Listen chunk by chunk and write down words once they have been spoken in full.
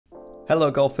Hello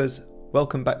golfers,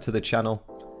 welcome back to the channel.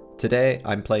 Today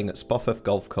I'm playing at Spofforth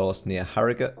Golf Course near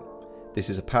Harrogate. This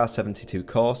is a par 72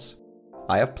 course.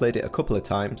 I have played it a couple of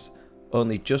times,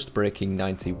 only just breaking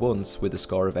 90 once with a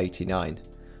score of 89,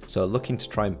 so looking to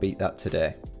try and beat that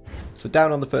today. So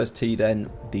down on the first tee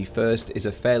then, the first is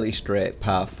a fairly straight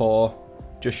par 4,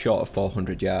 just short of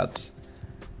 400 yards.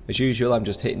 As usual, I'm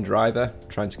just hitting driver,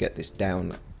 trying to get this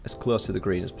down as close to the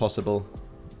green as possible.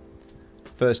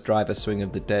 First driver swing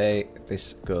of the day,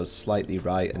 this goes slightly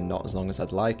right and not as long as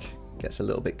I'd like. Gets a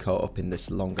little bit caught up in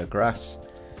this longer grass,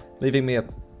 leaving me a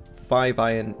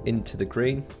 5-iron into the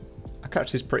green. I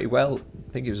catch this pretty well.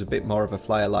 I think it was a bit more of a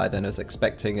flyer lie than I was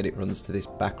expecting, and it runs to this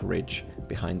back ridge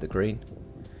behind the green.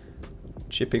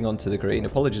 Chipping onto the green.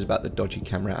 Apologies about the dodgy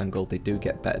camera angle, they do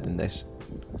get better than this.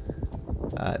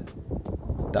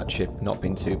 That chip not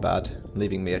been too bad,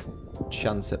 leaving me a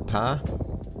chance at par.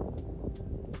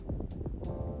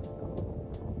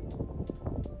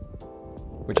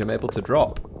 Which I'm able to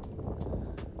drop.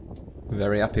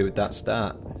 Very happy with that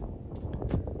start.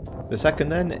 The second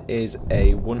then is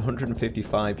a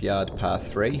 155 yard par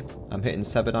 3. I'm hitting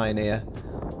 7-iron here.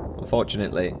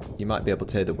 Unfortunately, you might be able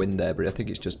to hear the wind there, but I think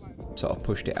it's just sort of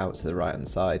pushed it out to the right hand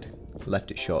side.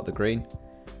 Left it short of the green.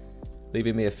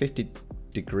 Leaving me a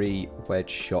 50-degree wedge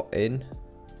shot in.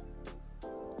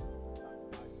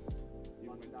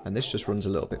 And this just runs a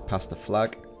little bit past the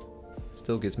flag.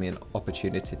 Still gives me an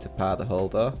opportunity to par the hole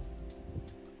though.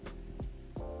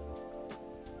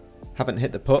 Haven't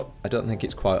hit the putt. I don't think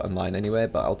it's quite on line anyway,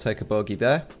 but I'll take a bogey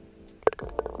there.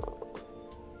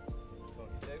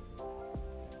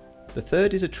 The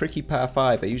third is a tricky par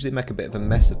 5. I usually make a bit of a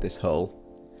mess of this hole.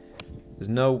 There's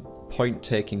no point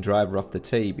taking driver off the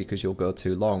tee because you'll go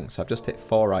too long. So I've just hit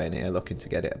 4-iron here, looking to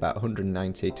get it about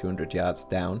 190-200 yards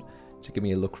down to give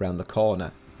me a look around the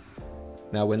corner.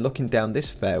 Now when looking down this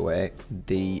fairway,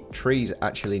 the trees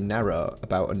actually narrow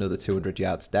about another 200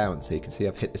 yards down, so you can see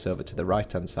I've hit this over to the right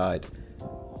hand side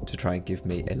to try and give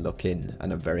me a look in,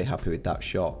 and I'm very happy with that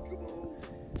shot.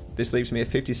 This leaves me a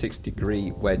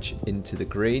 56-degree wedge into the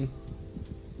green.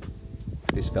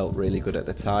 This felt really good at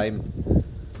the time.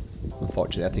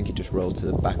 Unfortunately, I think it just rolled to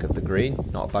the back of the green.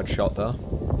 Not a bad shot though.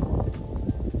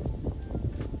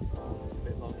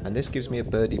 And this gives me a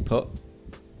birdie putt.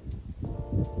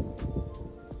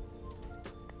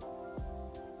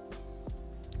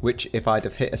 Which, if I'd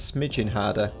have hit a smidgen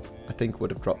harder, I think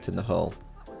would have dropped in the hole.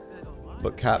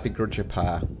 But can't begrudge a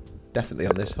par. Definitely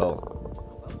on this hole.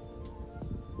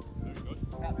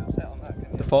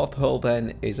 The fourth hole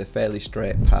then is a fairly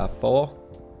straight par 4.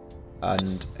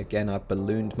 And again, I've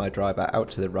ballooned my driver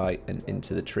out to the right and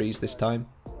into the trees this time.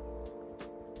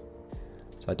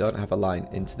 So I don't have a line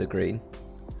into the green.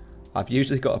 I've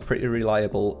usually got a pretty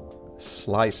reliable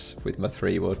slice with my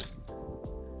 3-wood.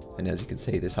 And as you can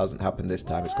see, this hasn't happened this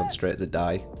time. It's gone straight to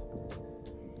die.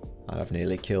 I've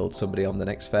nearly killed somebody on the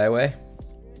next fairway.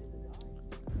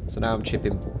 So now I'm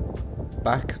chipping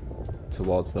back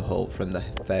towards the hole from the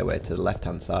fairway to the left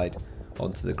hand side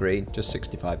onto the green, just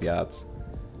 65 yards.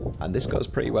 And this goes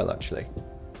pretty well actually.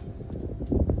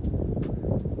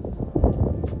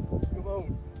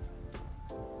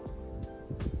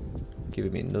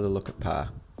 Giving me another look at par.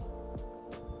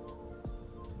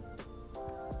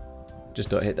 Just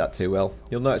don't hit that too well.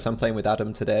 You'll notice I'm playing with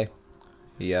Adam today.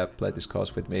 He played this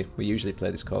course with me. We usually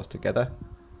play this course together.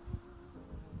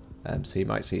 So you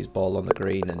might see his ball on the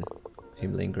green and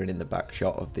him lingering in the back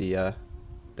shot of the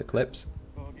clips.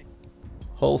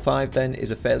 Hole 5 then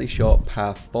is a fairly short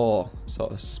par 4,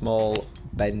 sort of small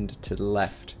bend to the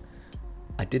left.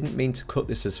 I didn't mean to cut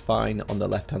this as fine on the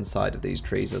left hand side of these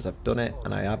trees as I've done it,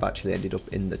 and I have actually ended up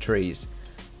in the trees.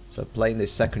 So playing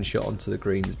this second shot onto the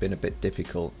green has been a bit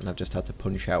difficult, and I've just had to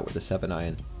punch out with a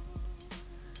 7-iron.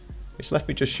 It's left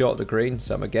me just short of the green,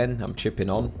 so I'm chipping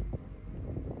on.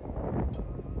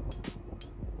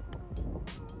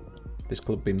 This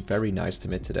club been very nice to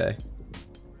me today,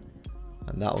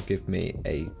 and that'll give me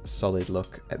a solid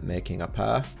look at making a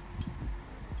par.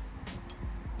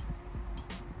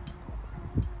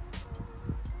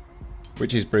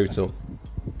 Which is brutal.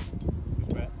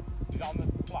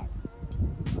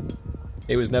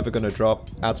 It was never going to drop.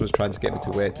 Ads was trying to get me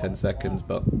to wait 10 seconds,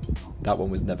 but that one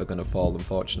was never going to fall,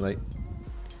 unfortunately.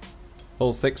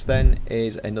 Hole 6 then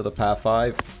is another par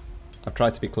 5. I've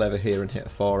tried to be clever here and hit a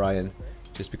 4-iron,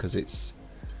 just because it's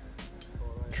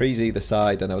trees either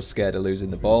side and I was scared of losing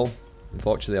the ball.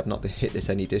 Unfortunately, I've not hit this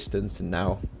any distance, and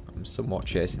now I'm somewhat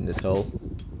chasing this hole.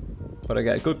 But I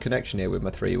get a good connection here with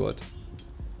my 3-wood.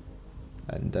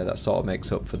 And that sort of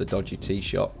makes up for the dodgy tee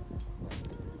shot.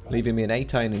 Leaving me an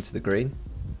 8-iron into the green,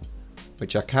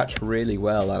 which I catch really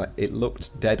well, and it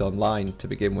looked dead on line to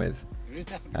begin with.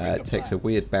 It takes a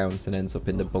weird bounce and ends up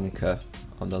in the bunker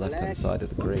on the left hand side of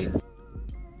the green.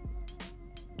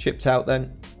 Chipped out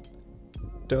then.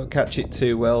 Don't catch it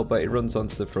too well, but it runs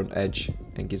onto the front edge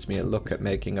and gives me a look at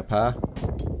making a par.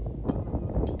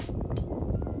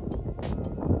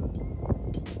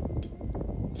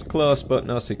 It's close but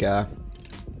no cigar.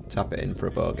 Tap it in for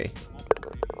a bogey.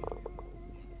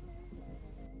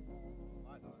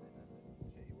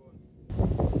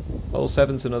 Hole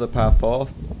 7's another par 4,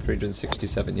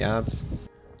 367 yards.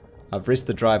 I've risked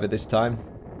the driver this time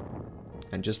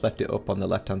and just left it up on the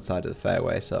left hand side of the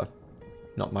fairway, so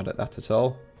not mad at that at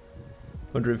all.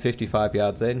 155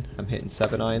 yards in, I'm hitting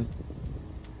 7-iron.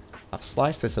 I've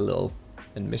sliced this a little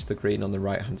and missed the green on the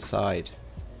right hand side.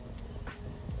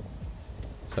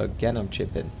 So again I'm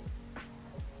chipping.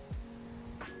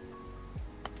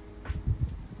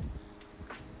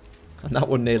 And that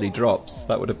one nearly drops.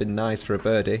 That would have been nice for a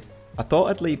birdie. I thought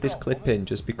I'd leave this clip in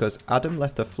just because Adam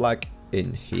left a flag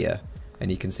in here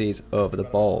and you can see it's over the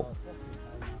ball.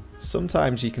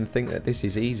 Sometimes you can think that this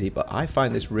is easy, but I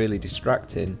find this really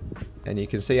distracting. And you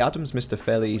can see Adam's missed a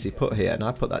fairly easy putt here, and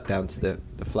I put that down to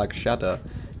the flag shadow.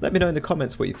 Let me know in the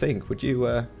comments what you think. Would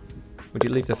you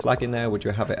leave the flag in there? Would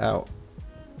you have it out?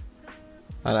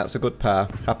 And that's a good par.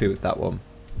 Happy with that one.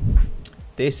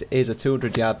 This is a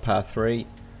 200-yard par 3.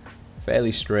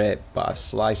 Fairly straight, but I've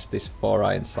sliced this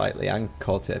 4-iron slightly and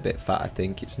caught it a bit fat. I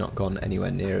think it's not gone anywhere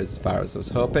near as far as I was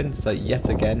hoping. So yet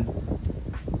again,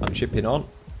 I'm chipping on.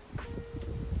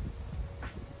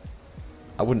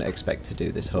 I wouldn't expect to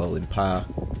do this hole in par,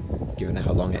 given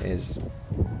how long it is,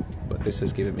 but this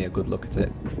has given me a good look at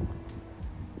it.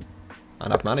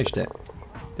 And I've managed it.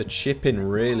 The chipping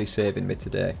really saving me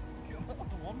today.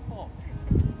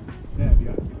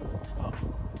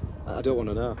 I don't want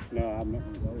to know. No, I'm not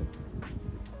going to tell you.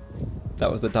 That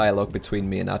was the dialogue between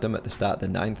me and Adam at the start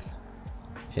of the 9th.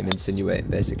 Him insinuating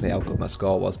basically how good my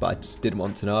score was, but I just didn't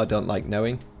want to know. I don't like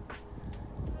knowing.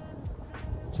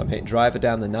 So I'm hitting driver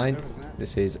down the 9th.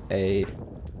 This is a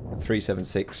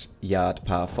 376 yard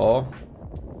par 4.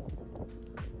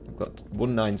 I've got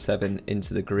 197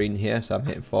 into the green here, so I'm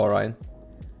hitting 4-iron.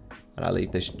 And I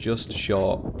leave this just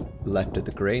short left of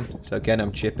the green. So again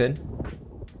I'm chipping.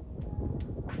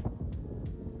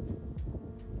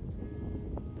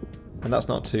 And that's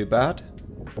not too bad.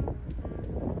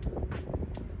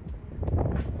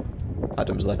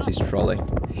 Adam's left his trolley.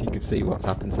 You can see what's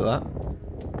happened to that.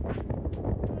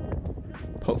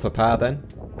 Putt for par then.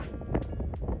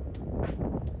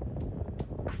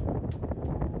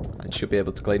 And should be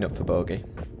able to clean up for bogey.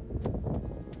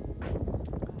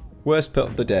 Worst putt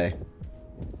of the day.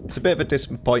 It's a bit of a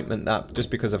disappointment that, just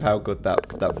because of how good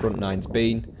that front nine's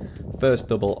been. First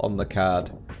double on the card.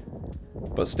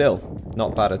 But still,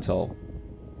 not bad at all.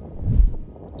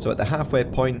 So at the halfway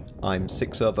point, I'm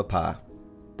 6 over par.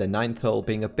 The 9th hole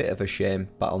being a bit of a shame,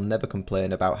 but I'll never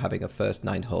complain about having a first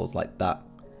 9 holes like that.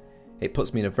 It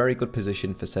puts me in a very good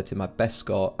position for setting my best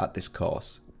score at this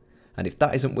course. And if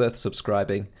that isn't worth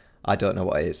subscribing, I don't know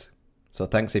what is. So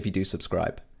thanks if you do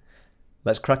subscribe.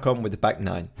 Let's crack on with the back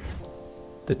 9.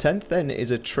 The 10th then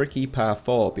is a tricky par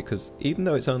 4 because even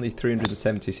though it's only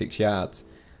 376 yards,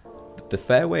 the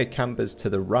fairway cambers to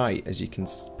the right, as you can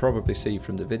probably see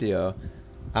from the video,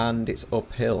 and it's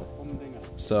uphill.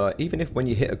 So even if when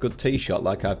you hit a good tee shot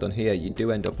like I've done here, you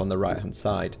do end up on the right hand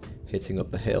side, hitting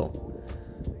up the hill.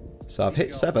 So I've hit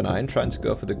 7-iron trying to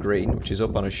go for the green, which is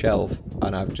up on a shelf,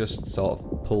 and I've just sort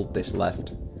of pulled this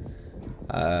left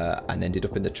and ended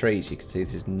up in the trees. You can see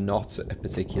this is not a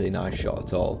particularly nice shot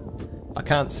at all. I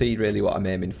can't see really what I'm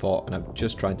aiming for, and I'm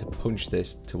just trying to punch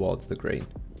this towards the green.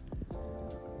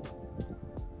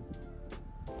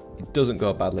 It doesn't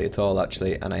go badly at all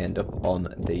actually, and I end up on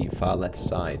the far left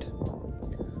side.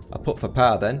 I putt for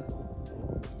par then.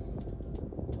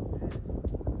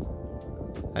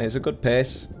 And it's a good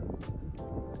pace.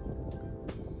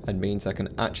 And means I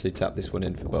can actually tap this one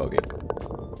in for bogey.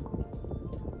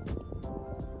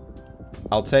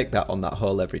 I'll take that on that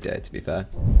hole every day, to be fair.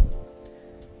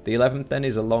 The 11th then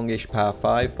is a longish par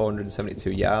 5,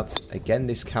 472 yards. Again,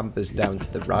 this campers down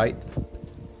to the right.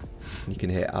 You can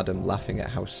hear Adam laughing at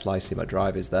how slicey my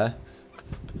drive is there.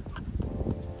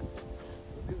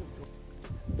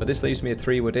 But this leaves me a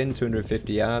 3-wood in,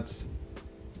 250 yards.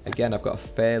 Again, I've got a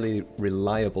fairly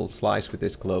reliable slice with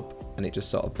this club, and it just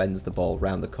sort of bends the ball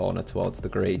round the corner towards the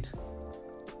green.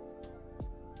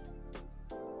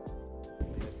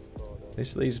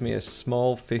 This leaves me a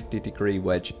small 50-degree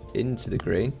wedge into the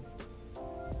green,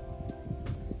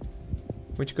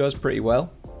 which goes pretty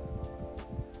well.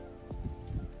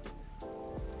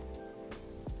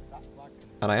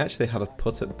 and I actually have a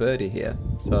putt at birdie here.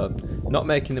 So not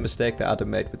making the mistake that Adam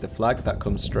made with the flag, that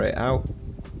comes straight out.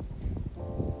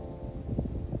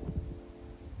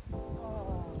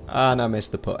 And I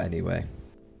missed the putt anyway.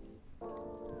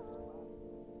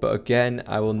 But again,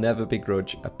 I will never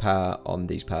begrudge a par on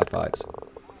these par 5s.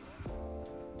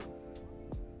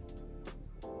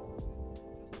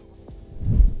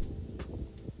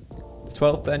 The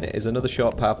 12th then is another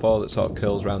short par 4 that sort of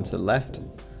curls round to the left.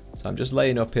 So I'm just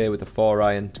laying up here with a 4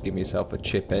 iron to give myself a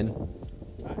chip in.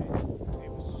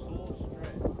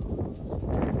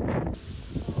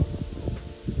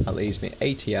 That leaves me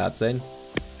 80 yards in.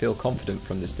 Feel confident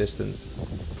from this distance.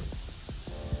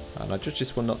 And I judge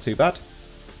this one not too bad.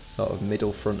 Sort of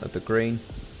middle front of the green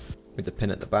with the pin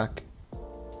at the back.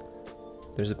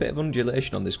 There's a bit of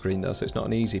undulation on this green though, so it's not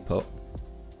an easy putt.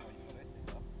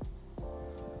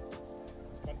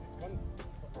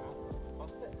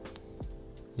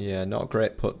 Yeah, not a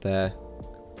great putt there.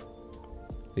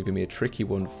 Leaving me a tricky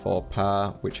one for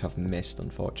par, which I've missed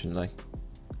unfortunately.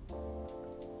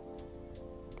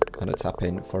 And a tap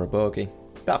in for a bogey.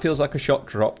 That feels like a shot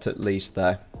dropped at least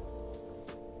there.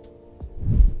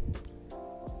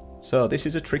 So this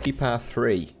is a tricky par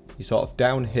 3. You're sort of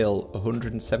downhill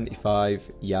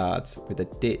 175 yards with a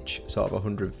ditch sort of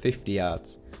 150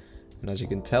 yards. And as you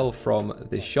can tell from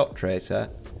this shot tracer,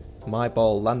 my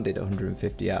ball landed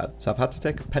 150 yards. So I've had to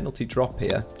take a penalty drop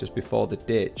here just before the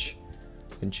ditch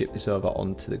and chip this over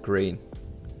onto the green.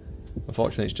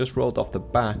 Unfortunately, it's just rolled off the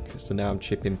back, so now I'm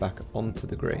chipping back onto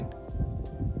the green.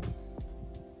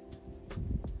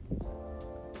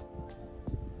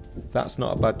 That's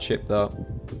not a bad chip though.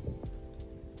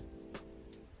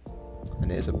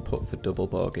 And it is a putt for double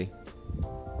bogey.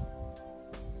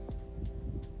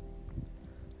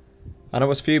 And I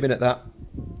was fuming at that.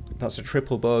 That's a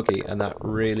triple bogey and that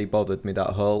really bothered me,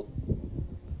 that hole.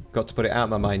 Got to put it out of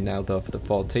my mind now though for the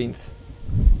 14th.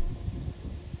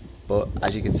 But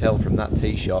as you can tell from that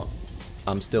tee shot,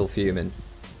 I'm still fuming.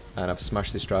 And I've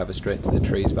smashed this driver straight into the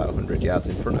trees about 100 yards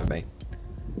in front of me.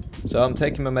 So I'm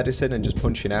taking my medicine and just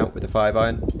punching out with a 5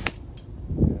 iron.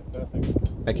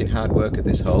 Making hard work at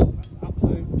this hole.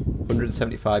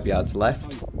 175 yards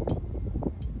left.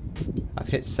 I've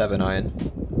hit 7 iron.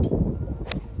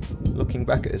 Looking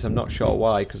back at this, I'm not sure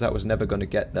why, because that was never going to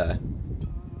get there.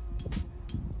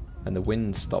 And the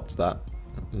wind stopped that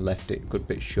and left it a good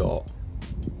bit short.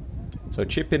 So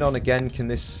chipping on again, can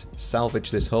this salvage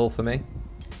this hole for me?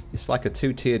 It's like a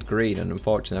 2-tiered green, and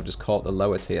unfortunately I've just caught the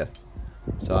lower tier.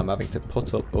 So I'm having to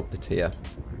put up the tier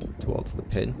towards the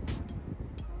pin.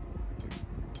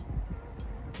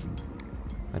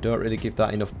 I don't really give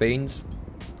that enough beans.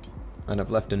 And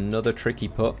I've left another tricky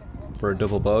putt for a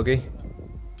double bogey.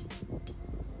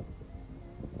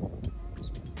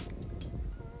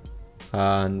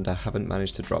 And I haven't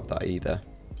managed to drop that either.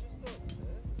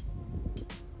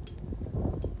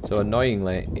 So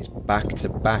annoyingly, it's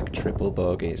back-to-back triple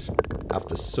bogeys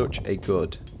after such a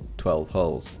good 12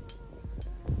 holes.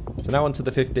 So now on to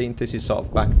the 15th. This is sort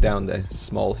of back down the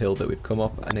small hill that we've come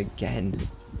up, and again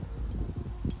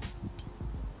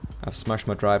I've smashed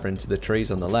my driver into the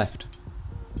trees on the left.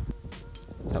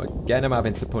 So again I'm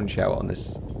having to punch out on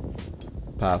this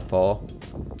par 4,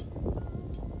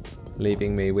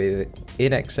 leaving me with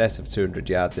in excess of 200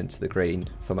 yards into the green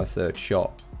for my 3rd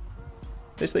shot.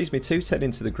 This leaves me 210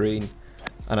 into the green,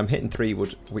 and I'm hitting 3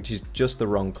 wood, which is just the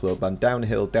wrong club. I'm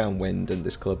downhill, downwind, and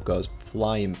this club goes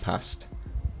flying past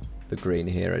the green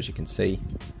here, as you can see.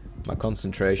 My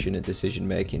concentration and decision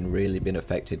making really been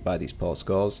affected by these poor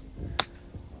scores.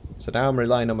 So now I'm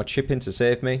relying on my chipping to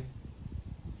save me.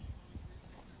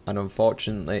 And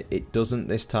unfortunately it doesn't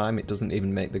this time, it doesn't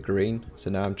even make the green. So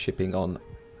now I'm chipping on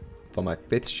for my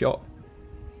 5th shot.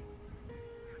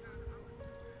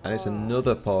 And it's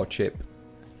another poor chip.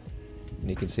 And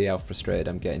you can see how frustrated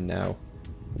I'm getting now.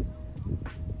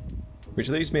 Which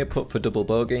leaves me a putt for double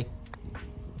bogey.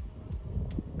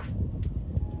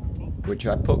 Which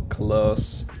I put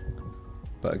close.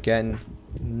 But again,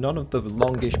 none of the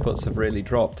longish putts have really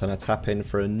dropped, and I tap in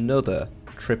for another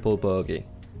triple bogey.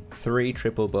 3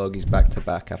 triple bogeys back to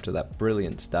back after that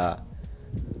brilliant start.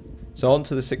 So on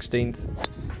to the 16th.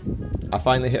 I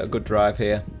finally hit a good drive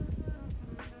here.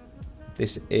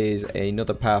 This is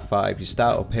another par 5. You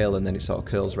start uphill and then it sort of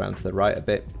curls around to the right a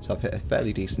bit. So I've hit a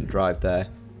fairly decent drive there.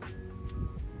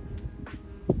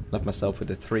 Left myself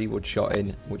with a 3 wood shot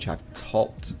in, which I've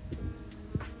topped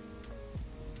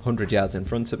 100 yards in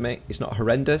front of me. It's not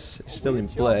horrendous, it's still in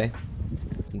play.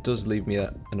 It does leave me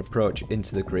an approach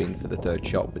into the green for the 3rd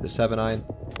shot with a 7 iron.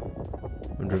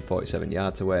 147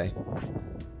 yards away.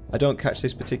 I don't catch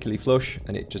this particularly flush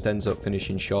and it just ends up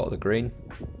finishing short of the green.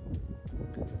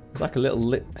 There's like a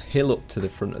little hill up to the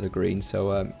front of the green,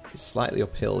 so it's slightly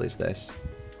uphill is this.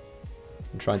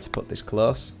 I'm trying to put this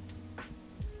close.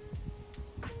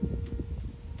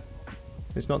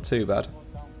 It's not too bad.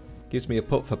 Gives me a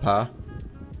putt for par.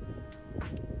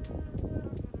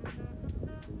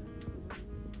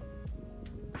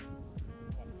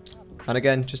 And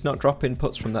again, just not dropping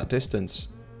putts from that distance.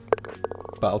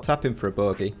 But I'll tap in for a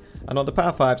bogey. And on the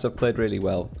par 5s I've played really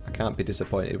well. I can't be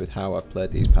disappointed with how I've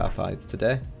played these par 5s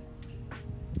today.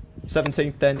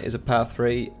 17th then is a par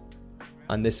 3.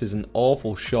 And this is an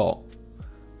awful shot.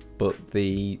 But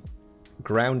the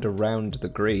ground around the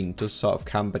green does sort of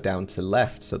camber down to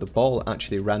left. So the ball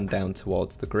actually ran down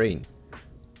towards the green.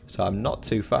 So I'm not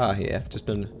too far here. I've just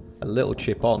done a little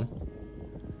chip on.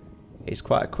 It's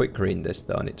quite a quick green this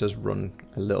though, and it does run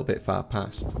a little bit far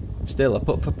past. Still, a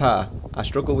putt for par. I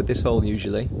struggle with this hole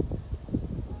usually.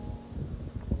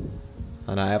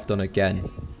 And I have done again.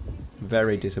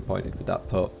 Very disappointed with that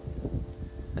putt.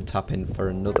 And tap in for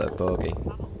another bogey.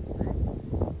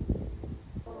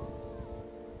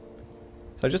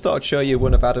 So I just thought I'd show you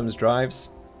one of Adam's drives.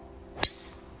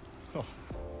 Oh,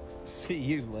 see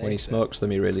you later. When he smokes them,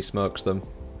 he really smokes them.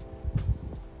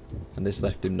 And this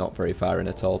left him not very far in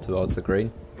at all towards the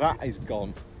green. That is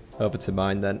gone. Over to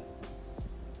mine then.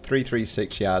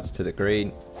 336 yards to the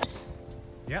green.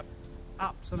 Yep,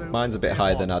 absolutely. Mine's a bit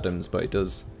higher than Adam's, but it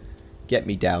does get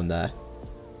me down there.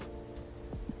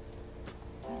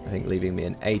 I think leaving me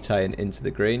an 8 iron into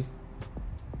the green.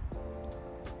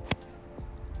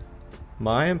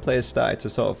 My iron players started to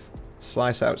sort of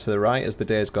slice out to the right as the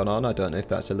day's gone on. I don't know if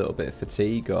that's a little bit of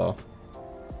fatigue or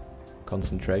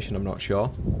concentration, I'm not sure.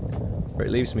 But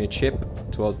it leaves me a chip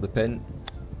towards the pin.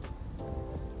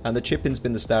 And the chipping's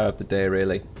been the star of the day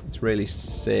really. It's really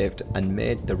saved and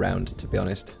made the round, to be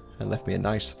honest. And left me a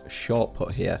nice short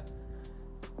putt here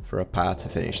for a par to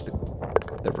finish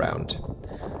the round.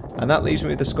 And that leaves me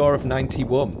with a score of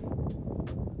 91.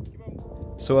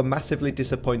 So a massively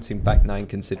disappointing back 9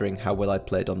 considering how well I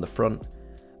played on the front.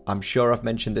 I'm sure I've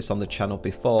mentioned this on the channel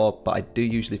before, but I do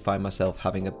usually find myself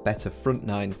having a better front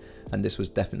 9, and this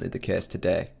was definitely the case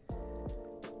today.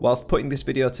 Whilst putting this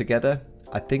video together,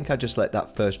 I think I just let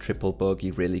that first triple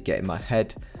bogey really get in my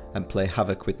head and play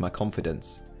havoc with my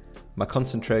confidence. My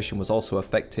concentration was also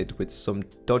affected with some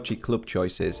dodgy club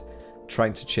choices,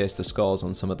 trying to chase the scores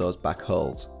on some of those back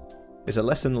holes. It's a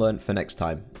lesson learned for next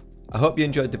time. I hope you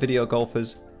enjoyed the video,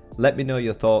 golfers. Let me know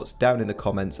your thoughts down in the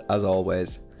comments as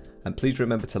always. And please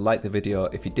remember to like the video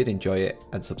if you did enjoy it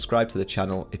and subscribe to the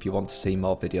channel if you want to see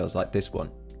more videos like this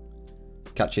one.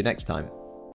 Catch you next time.